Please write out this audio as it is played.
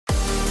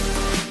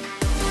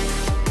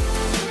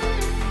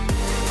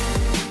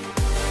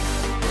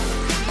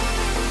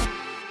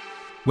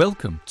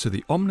Welcome to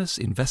the Omnis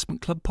Investment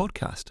Club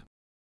podcast.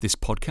 This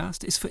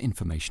podcast is for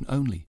information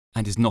only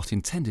and is not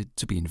intended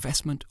to be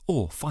investment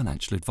or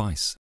financial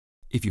advice.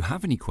 If you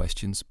have any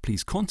questions,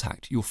 please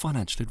contact your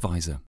financial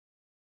advisor.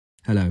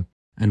 Hello,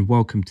 and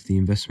welcome to the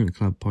Investment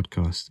Club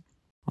podcast.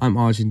 I'm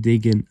Arjun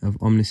Deegan of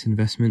Omnis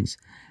Investments,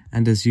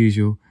 and as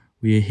usual,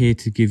 we are here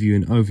to give you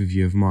an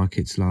overview of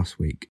markets last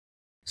week.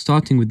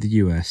 Starting with the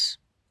US,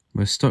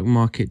 where stock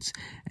markets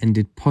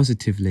ended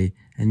positively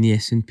and the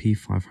S&P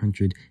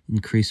 500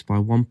 increased by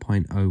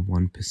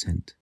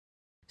 1.01%.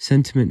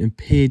 Sentiment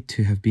appeared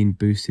to have been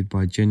boosted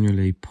by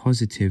generally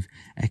positive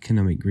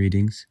economic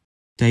readings.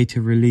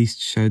 Data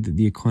released showed that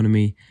the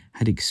economy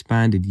had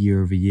expanded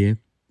year over year,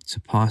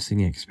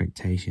 surpassing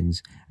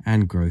expectations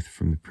and growth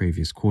from the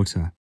previous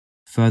quarter.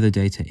 Further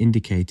data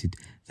indicated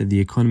that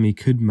the economy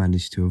could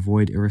manage to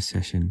avoid a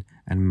recession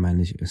and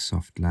manage a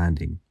soft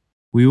landing.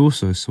 We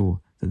also saw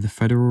that the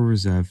Federal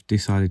Reserve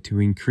decided to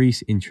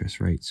increase interest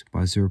rates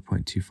by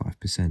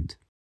 0.25%,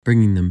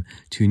 bringing them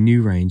to a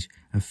new range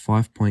of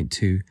 5.2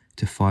 to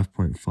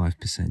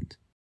 5.5%.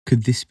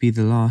 Could this be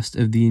the last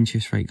of the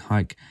interest rate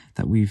hike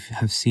that we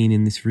have seen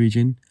in this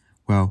region?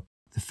 Well,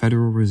 the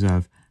Federal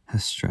Reserve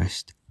has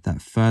stressed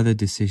that further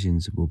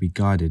decisions will be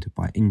guided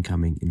by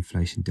incoming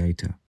inflation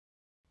data.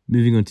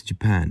 Moving on to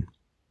Japan,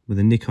 where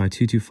the Nikkei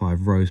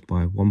 225 rose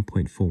by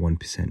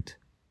 1.41%.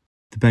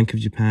 The Bank of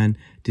Japan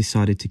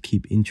decided to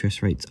keep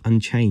interest rates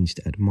unchanged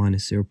at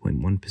minus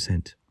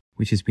 0.1%,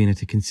 which has been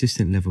at a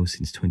consistent level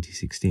since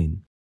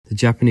 2016. The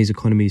Japanese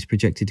economy is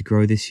projected to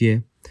grow this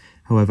year.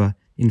 However,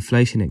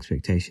 inflation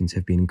expectations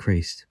have been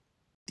increased.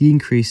 The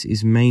increase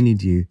is mainly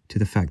due to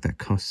the fact that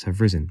costs have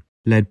risen,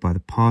 led by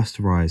the past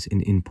rise in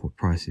import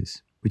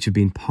prices, which have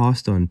been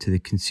passed on to the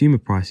consumer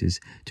prices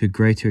to a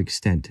greater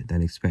extent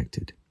than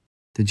expected.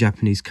 The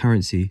Japanese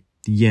currency,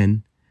 the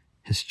yen,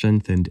 has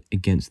strengthened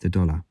against the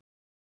dollar.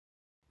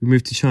 We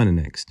move to China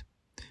next,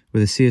 where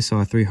the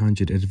CSI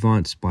 300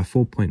 advanced by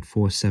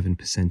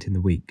 4.47% in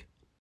the week.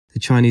 The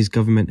Chinese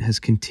government has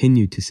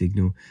continued to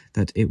signal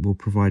that it will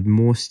provide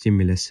more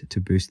stimulus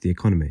to boost the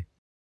economy.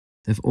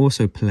 They've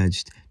also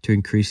pledged to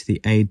increase the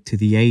aid to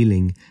the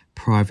ailing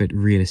private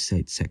real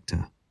estate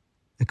sector.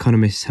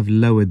 Economists have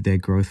lowered their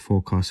growth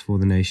forecast for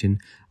the nation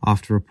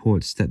after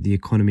reports that the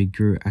economy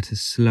grew at a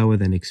slower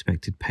than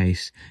expected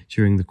pace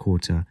during the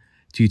quarter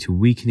due to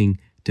weakening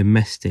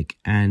domestic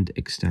and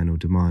external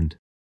demand.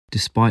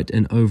 Despite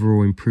an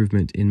overall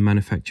improvement in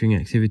manufacturing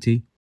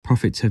activity,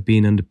 profits have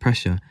been under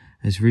pressure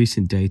as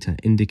recent data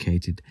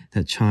indicated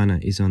that China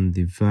is on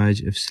the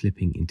verge of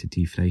slipping into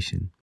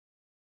deflation.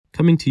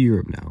 Coming to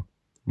Europe now,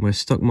 where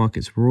stock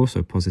markets were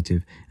also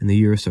positive and the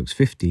Euro Stoxx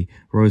 50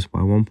 rose by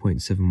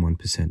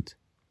 1.71%.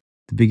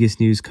 The biggest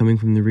news coming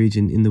from the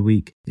region in the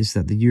week is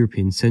that the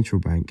European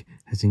Central Bank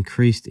has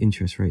increased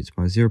interest rates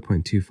by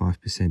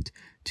 0.25%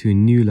 to a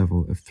new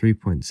level of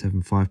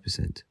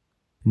 3.75%.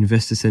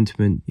 Investor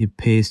sentiment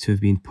appears to have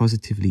been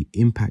positively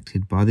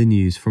impacted by the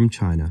news from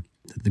China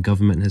that the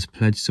government has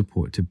pledged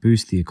support to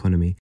boost the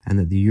economy and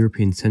that the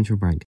European Central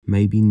Bank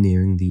may be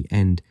nearing the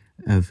end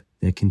of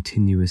their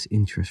continuous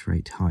interest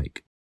rate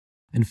hike.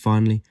 And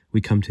finally,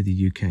 we come to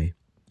the UK,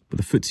 where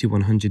the FTSE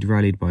 100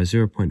 rallied by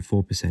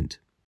 0.4%.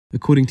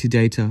 According to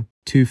data,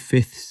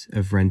 2/5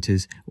 of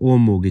renters or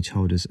mortgage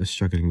holders are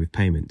struggling with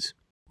payments,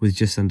 with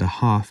just under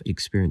half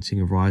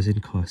experiencing a rise in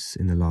costs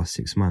in the last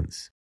 6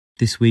 months.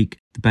 This week,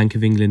 the Bank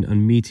of England are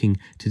meeting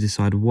to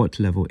decide what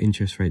level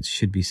interest rates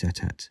should be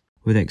set at,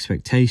 with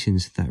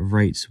expectations that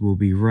rates will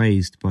be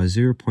raised by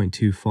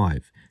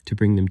 0.25 to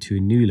bring them to a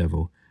new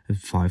level of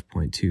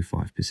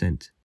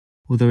 5.25%.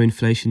 Although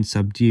inflation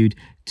subdued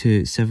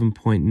to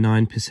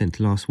 7.9%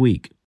 last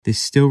week, this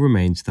still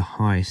remains the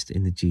highest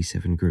in the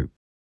G7 group.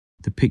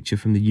 The picture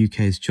from the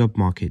UK's job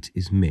market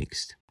is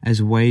mixed,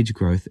 as wage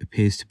growth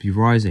appears to be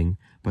rising,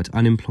 but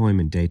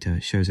unemployment data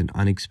shows an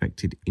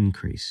unexpected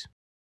increase.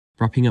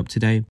 Wrapping up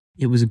today,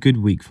 it was a good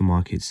week for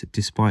markets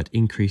despite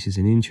increases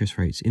in interest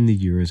rates in the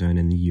Eurozone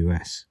and the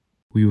US.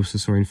 We also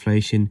saw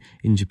inflation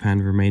in Japan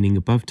remaining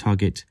above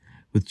target,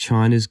 with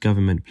China's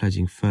government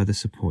pledging further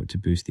support to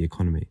boost the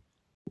economy.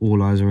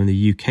 All eyes are on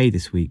the UK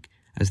this week,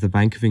 as the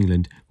Bank of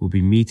England will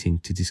be meeting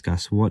to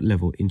discuss what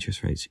level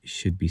interest rates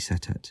should be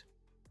set at.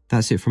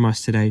 That's it from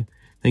us today.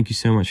 Thank you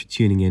so much for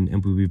tuning in,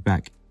 and we'll be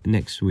back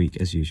next week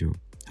as usual.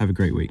 Have a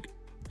great week.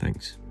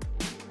 Thanks.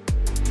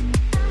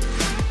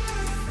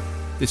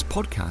 This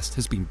podcast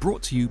has been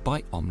brought to you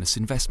by Omnis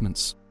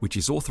Investments, which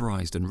is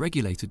authorised and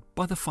regulated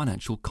by the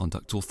Financial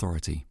Conduct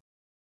Authority.